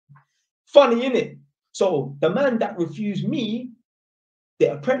Funny, innit? So the man that refused me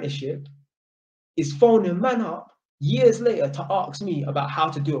the apprenticeship is phoning man up years later to ask me about how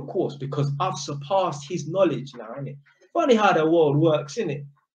to do a course because I've surpassed his knowledge now, innit? Funny how the world works, innit?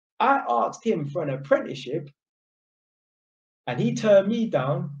 I asked him for an apprenticeship and he turned me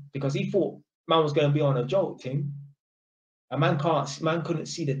down because he thought man was going to be on a joke thing. And man couldn't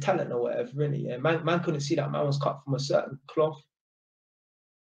see the talent or whatever, innit? Yeah? Man couldn't see that man was cut from a certain cloth.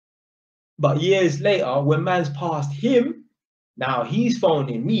 But years later, when man's past him, now he's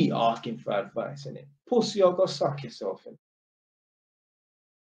phoning me asking for advice, innit? Pussy, you go suck yourself, innit?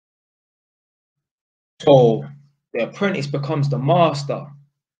 So the apprentice becomes the master.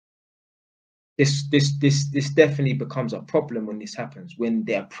 This definitely becomes a problem when this happens, when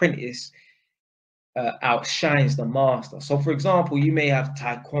the apprentice outshines the master. So for example, you may have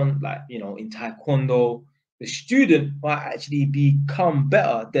taekwondo, like, you know, in taekwondo, the student might actually become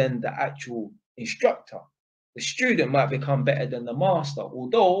better than the actual instructor. The student might become better than the master.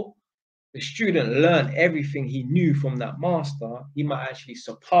 Although the student learned everything he knew from that master, he might actually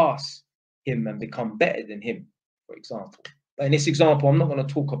surpass him and become better than him, for example. But in this example, I'm not going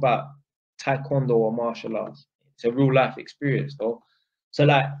to talk about taekwondo or martial arts. It's a real life experience though. So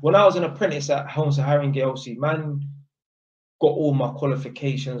like when I was an apprentice at Holmes Haringey, obviously, man, got all my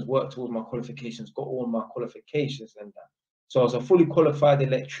qualifications, worked towards my qualifications, got all my qualifications and that. So I was a fully qualified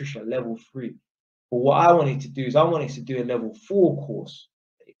electrician, level 3. But what I wanted to do is I wanted to do a level 4 course,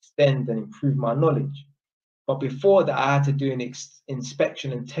 extend and improve my knowledge. But before that, I had to do an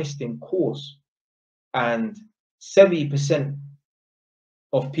inspection and testing course. And 70%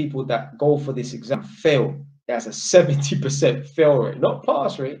 of people that go for this exam fail. There's a 70% fail rate, not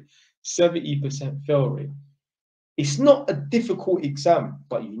pass rate, 70% fail rate. It's not a difficult exam,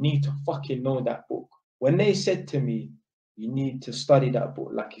 but you need to fucking know that book. When they said to me, you need to study that book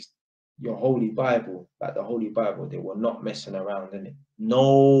like it's your Holy Bible, like the Holy Bible, they were not messing around in it.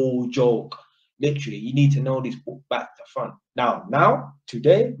 No joke. Literally, you need to know this book back to front. Now,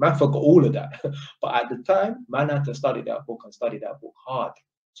 today, man forgot all of that. But at the time, man had to study that book and study that book hard.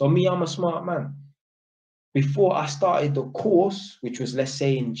 So me, I'm a smart man. Before I started the course, which was, let's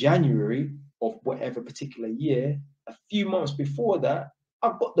say, in January of whatever particular year, a few months before that,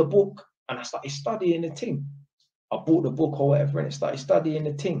 I got the book and I started studying the thing. I bought the book or whatever and I started studying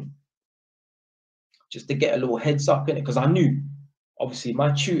the thing. Just to get a little heads up in it, because I knew, obviously,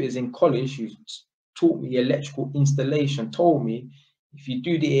 my tutors in college who taught me electrical installation told me, if you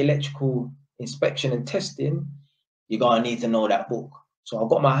do the electrical inspection and testing, you're gonna need to know that book. So I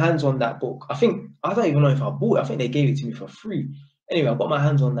got my hands on that book. I don't even know if I bought it. I think they gave it to me for free. Anyway, I got my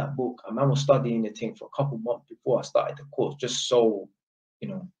hands on that book and I was studying the thing for a couple months before I started the course, just so, you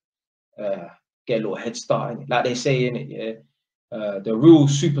know, get a little head start in it. Like they say in it, yeah, the real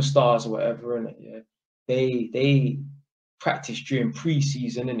superstars or whatever in it, yeah, they practice during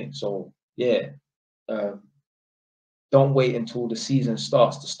pre-season in it. So yeah, don't wait until the season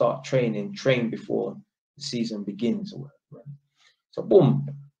starts to start training. Train before the season begins or whatever. So boom,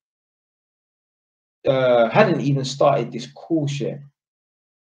 hadn't even started this course yet,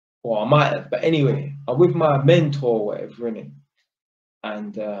 or I might have, but anyway, I'm with my mentor or whatever in it,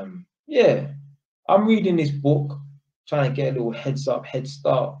 and yeah, I'm reading this book, trying to get a little head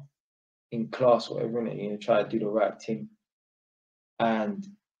start in class or whatever in it, you know, try to do the right thing. And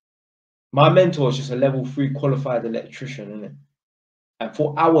my mentor is just a level 3 qualified electrician, innit? And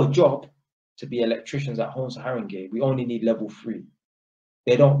for our job to be electricians at Holmes Haringey, we only need level 3.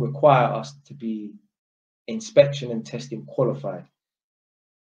 They don't require us to be inspection and testing qualified.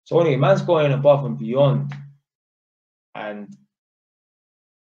 So anyway, man's going above and beyond. And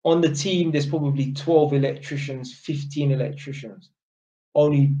on the team, there's probably 12 electricians, 15 electricians.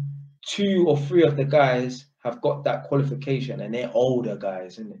 Only 2 or 3 of the guys have got that qualification, and they're older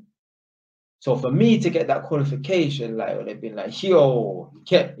guys, isn't it? So for me to get that qualification, like, they've been like, yo, you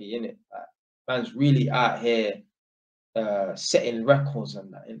kept me, innit? Like, man's really out here setting records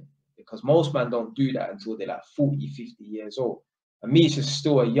and that, innit? Because most men don't do that until they're like 40, 50 years old. And me, it's just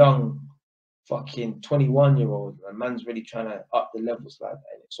still a young fucking 21-year-old, and man's really trying to up the levels like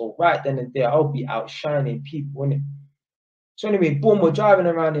that, innit? So right then and there, I'll be outshining people, innit? So anyway, boom, we're driving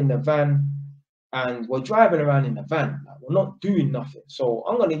around in the van, and we're driving around in the van. Like, we're not doing nothing. So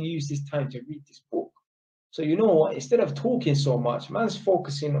I'm going to use this time to read this book. So you know what? Instead of talking so much, man's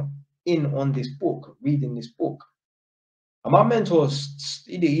focusing in on this book, reading this book. And my mentor,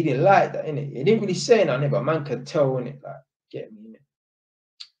 he didn't like that, innit? He didn't really say nothing, but man could tell, innit? Like, get me, innit?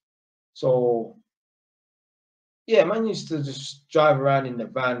 So yeah, man used to just drive around in the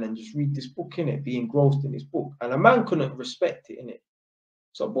van and just read this book, innit? Be engrossed in this book. And a man couldn't respect it, innit?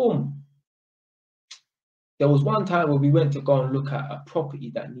 So boom, there was one time where we went to go and look at a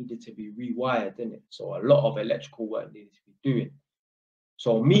property that needed to be rewired, didn't it? So a lot of electrical work needed to be doing.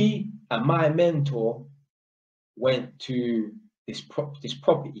 So me and my mentor went to this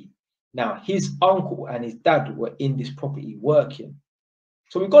property. Now his uncle and his dad were in this property working.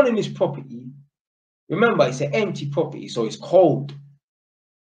 So we got in this property. Remember, it's an empty property, so it's cold.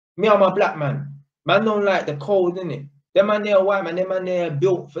 Me, I'm a black man. Man don't like the cold, innit? Them man there white man, them man there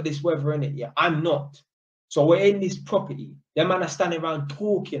built for this weather, innit? Yeah, I'm not. So we're in this property. Them man are standing around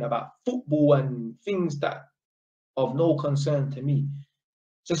talking about football and things that of no concern to me.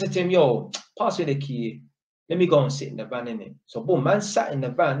 So I said to him, yo, pass me the key. Let me go and sit in the van, innit? So boom, man sat in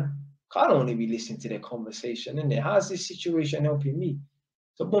the van. I don't want to be listening to their conversation, innit? How's this situation helping me?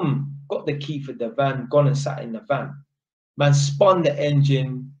 So boom, got the key for the van, gone and sat in the van. Man spun the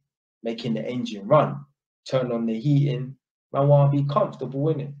engine, making the engine run. Turned on the heating. Man want to be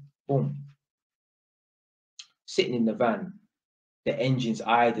comfortable, innit? Boom. Sitting in the van, the engine's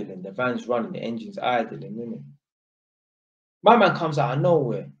idling, the van's running, the engine's idling, innit? My man comes out of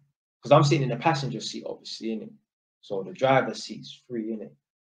nowhere, because I'm sitting in the passenger seat, obviously, innit? So the driver's seat's free, innit?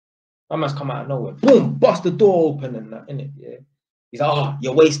 My man's come out of nowhere, boom, bust the door open and that, innit? Yeah. He's like, oh,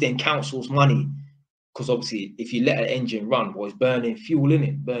 you're wasting council's money. Because obviously, if you let an engine run, well, it's burning fuel,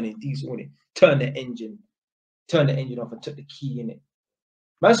 innit? Burning diesel, innit? Turn the engine off and took the key, innit?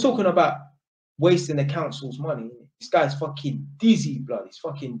 Man's talking about wasting the council's money. This guy's fucking dizzy, blood. He's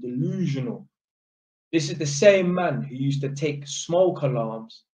fucking delusional. This is the same man who used to take smoke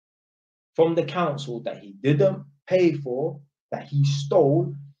alarms from the council that he didn't pay for, that he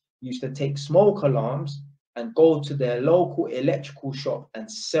stole. He used to take smoke alarms and go to their local electrical shop and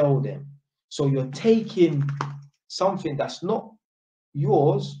sell them. So you're taking something that's not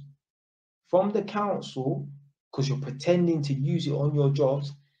yours from the council because you're pretending to use it on your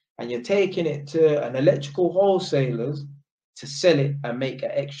jobs, and you're taking it to an electrical wholesalers to sell it and make an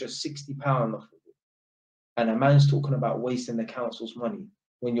extra £60 off of it. And a man's talking about wasting the council's money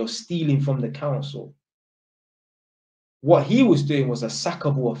when you're stealing from the council. What he was doing was a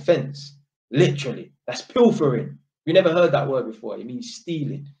sackable offence, literally. That's pilfering. We never heard that word before. It means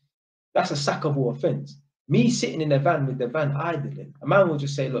stealing. That's a sackable offence. Me sitting in the van with the van idling, a man will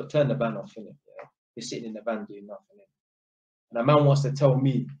just say, look, turn the van off, innit? Yeah? You're sitting in the van doing nothing. And a man wants to tell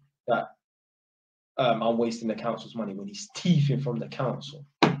me that I'm wasting the council's money when he's thieving from the council.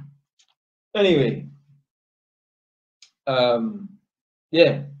 Anyway,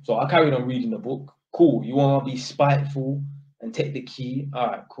 yeah, so I carried on reading the book. Cool, you want to be spiteful and take the key? All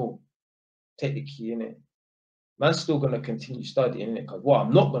right, cool. Take the key, innit? Man's still going to continue studying, innit? Because what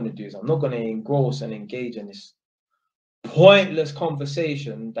I'm not going to do is I'm not going to engross and engage in this pointless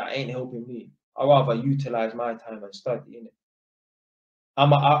conversation that ain't helping me. I'd rather utilize my time and study, innit? I'd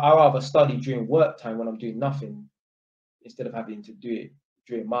rather study during work time when I'm doing nothing instead of having to do it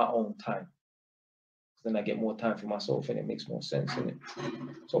during my own time. Then I get more time for myself and it makes more sense, innit?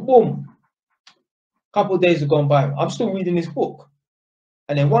 So boom, a couple of days have gone by. I'm still reading this book.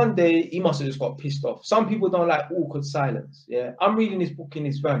 And then one day he must have just got pissed off. Some people don't like awkward silence. Yeah. I'm reading this book in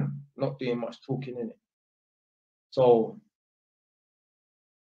his van, not doing much talking in it. So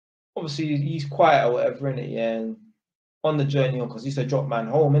obviously he's quiet or whatever in it, yeah. And on the journey on, because he used to drop man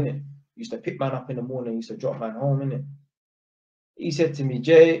home, innit? He used to pick man up in the morning, he used to drop man home, innit? He said to me,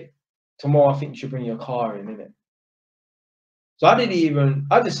 Jay, tomorrow I think you should bring your car in, innit? So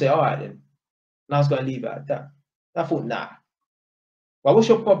I just say, all right then. And I was going to leave it at that. And I thought, nah. Well, what's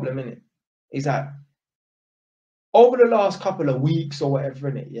your problem, innit? He's like, over the last couple of weeks or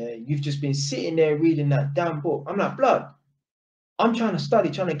whatever, innit, yeah, you've just been sitting there reading that damn book. I'm like, blood, I'm trying to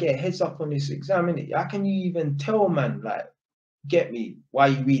study, trying to get a heads up on this exam, innit? How can you even tell, man, like, get me, why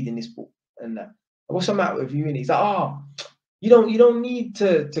are you reading this book? And that. What's the matter with you, innit? He's like, oh, you don't need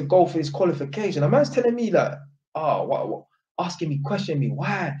to go for this qualification. A man's telling me like, oh, what? Asking me, questioning me,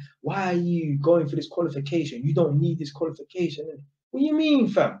 why are you going for this qualification? You don't need this qualification, innit? What do you mean,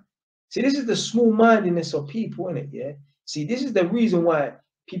 fam? See, this is the small-mindedness of people, innit? Yeah. See, this is the reason why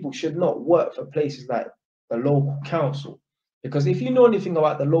people should not work for places like the local council. Because if you know anything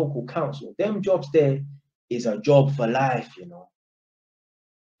about the local council, them jobs there is a job for life, you know.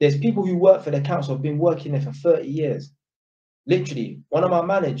 There's people who work for the council, have been working there for 30 years. Literally, one of my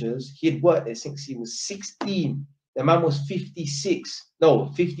managers, he'd worked there since he was 16. The man was 56, no,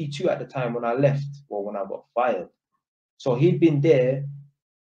 52 at the time when I left, or when I got fired. So he'd been there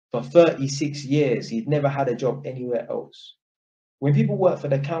for 36 years. He'd never had a job anywhere else. When people work for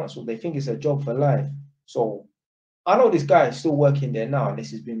the council, they think it's a job for life. So I know this guy is still working there now,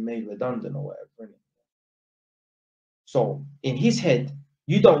 unless he's been made redundant or whatever. So in his head,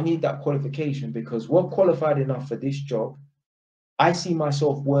 you don't need that qualification because we're qualified enough for this job. I see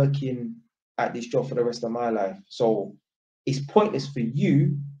myself working at this job for the rest of my life. So it's pointless for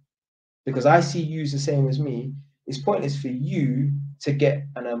you, because I see you as the same as me. It's pointless for you to get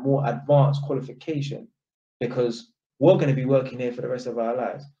a more advanced qualification because we're going to be working there for the rest of our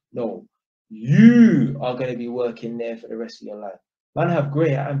lives. No, you are going to be working there for the rest of your life. Man have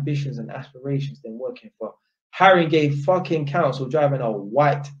greater ambitions and aspirations than working for Haringey fucking council driving a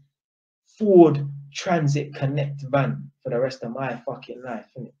white Ford Transit Connect van for the rest of my fucking life,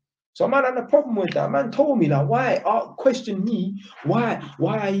 innit? So man had a problem with that. Man told me like, why? Question me, why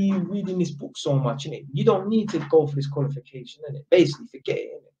are you reading this book so much, innit? You don't need to go for this qualification, innit? Basically, forget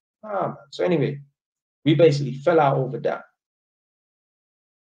it, innit? Ah, man. So anyway, we basically fell out over that.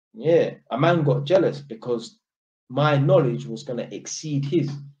 Yeah, a man got jealous because my knowledge was gonna exceed his.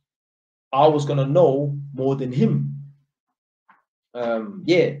 I was gonna know more than him.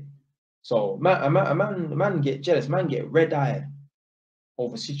 Yeah. So a man get jealous, man get red-eyed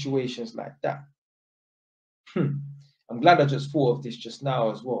over situations like that. I'm glad I just thought of this just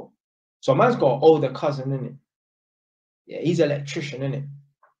now as well. So man's got an older cousin, innit? Yeah, he's an electrician, innit?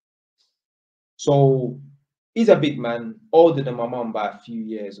 So he's a big man, older than my mum by a few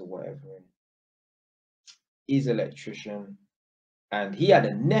years or whatever. Innit? He's an electrician, and he had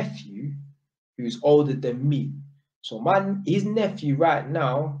a nephew who's older than me. So man, his nephew right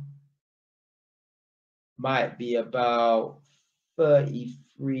now might be about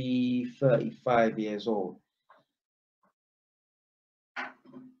 33, 35 years old.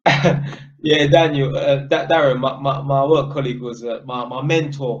 Yeah, Daniel, Darren, my work colleague was my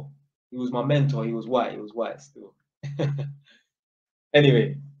mentor. He was my mentor. He was white. He was white still.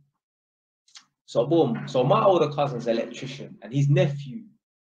 Anyway, so boom. So my older cousin's an electrician, and his nephew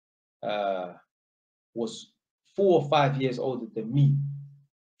was 4 or 5 years older than me.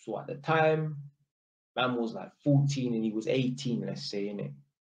 So at the time, man was like 14 and he was 18, let's say, innit?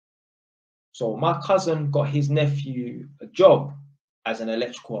 So my cousin got his nephew a job as an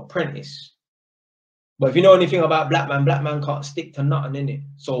electrical apprentice. But if you know anything about black man can't stick to nothing, innit?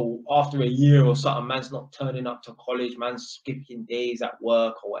 So after a year or something, man's not turning up to college, man's skipping days at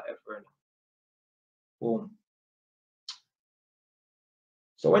work or whatever, innit? Boom.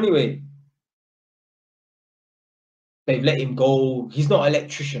 So anyway, they've let him go. He's not an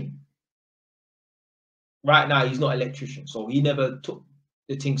electrician. Right now, he's not an electrician. So he never took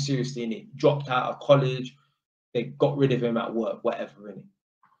the thing seriously, innit? Dropped out of college. They got rid of him at work, whatever, innit?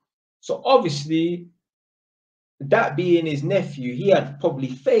 So obviously, that being his nephew, he had probably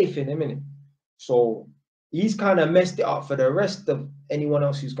faith in him, innit? So he's kind of messed it up for the rest of anyone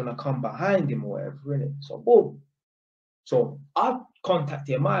else who's gonna come behind him or whatever, innit? So boom. So I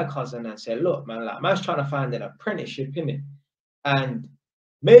contacted my cousin and said, look, man, like man's trying to find an apprenticeship, innit? And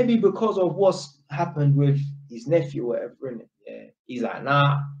maybe because of what's happened with his nephew or whatever, innit? Yeah. He's like,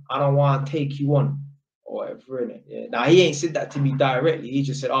 nah, I don't want to take you on or whatever, innit? Yeah. Now he ain't said that to me directly. He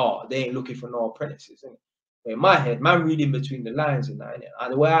just said, oh, they ain't looking for no apprentices, innit? But in my head, man reading between the lines in that, innit?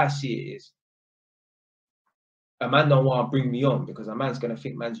 And the way I see it is, a man don't want to bring me on because a man's gonna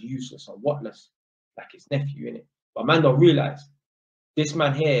think man's useless or whatless, like his nephew, innit? But man don't realize this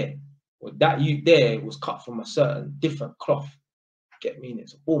man here, or that you there, was cut from a certain different cloth. Get me in it?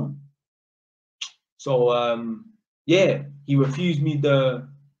 So boom. So yeah, he refused me the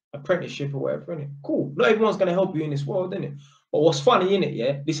apprenticeship or whatever, innit? Cool. Not everyone's gonna help you in this world, innit? But what's funny in it,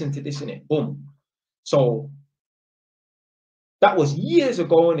 yeah? Listen to this, innit? Boom. So that was years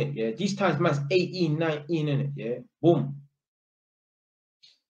ago, innit? Yeah. These times man's 18, 19, innit? Yeah. Boom.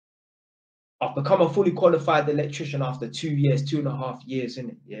 I've become a fully qualified electrician after 2 years, 2.5 years,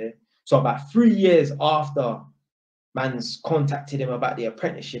 innit? Yeah. So about 3 years after man's contacted him about the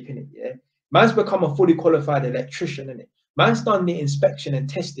apprenticeship, innit? Yeah. Man's become a fully qualified electrician, innit? Man's done the inspection and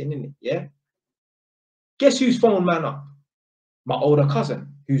testing, innit? Yeah. Guess who's phoned man up? My older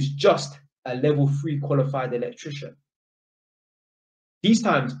cousin, who's just a level 3 qualified electrician. These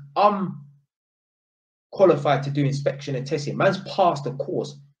times, I'm qualified to do inspection and testing. Man's passed the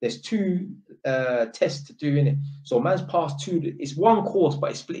course. There's 2 tests to do in it. So man's passed 2. It's 1 course,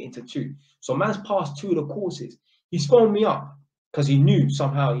 but it's split into 2. So man's passed 2 of the courses. He's phoned me up because he knew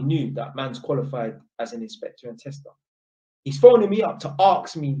that man's qualified as an inspector and tester. He's phoning me up to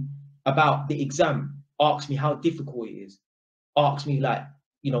ask me about the exam, ask me how difficult it is, ask me like,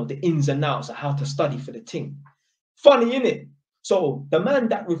 you know, the ins and outs of how to study for the thing. Funny, innit? So the man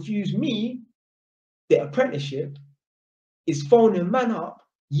that refused me the apprenticeship is phoning man up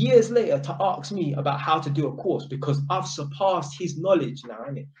years later to ask me about how to do a course because I've surpassed his knowledge now,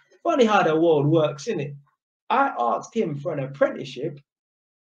 innit? Funny how the world works, innit? I asked him for an apprenticeship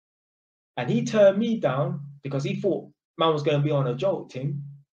And he turned me down because he thought man was going to be on a joke thing.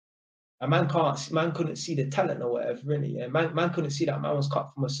 And man couldn't see the talent or whatever, really. And man couldn't see that man was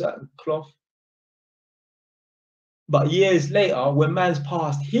cut from a certain cloth. But years later, when man's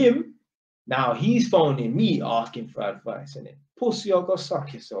past him, now he's phoning me asking for advice, innit? Pussy, you're gonna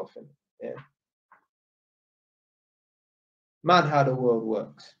suck yourself, innit? Yeah. Mad how the world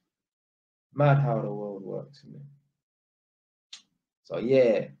works. Mad how the world works, innit? So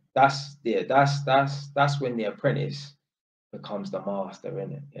yeah, that's when the apprentice becomes the master,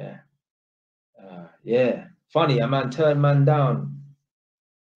 innit? Yeah. Yeah. Funny, a man turned man down.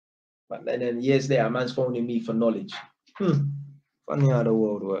 But then years later, a man's phoning me for knowledge. Funny how the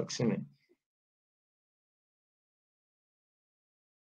world works, isn't it?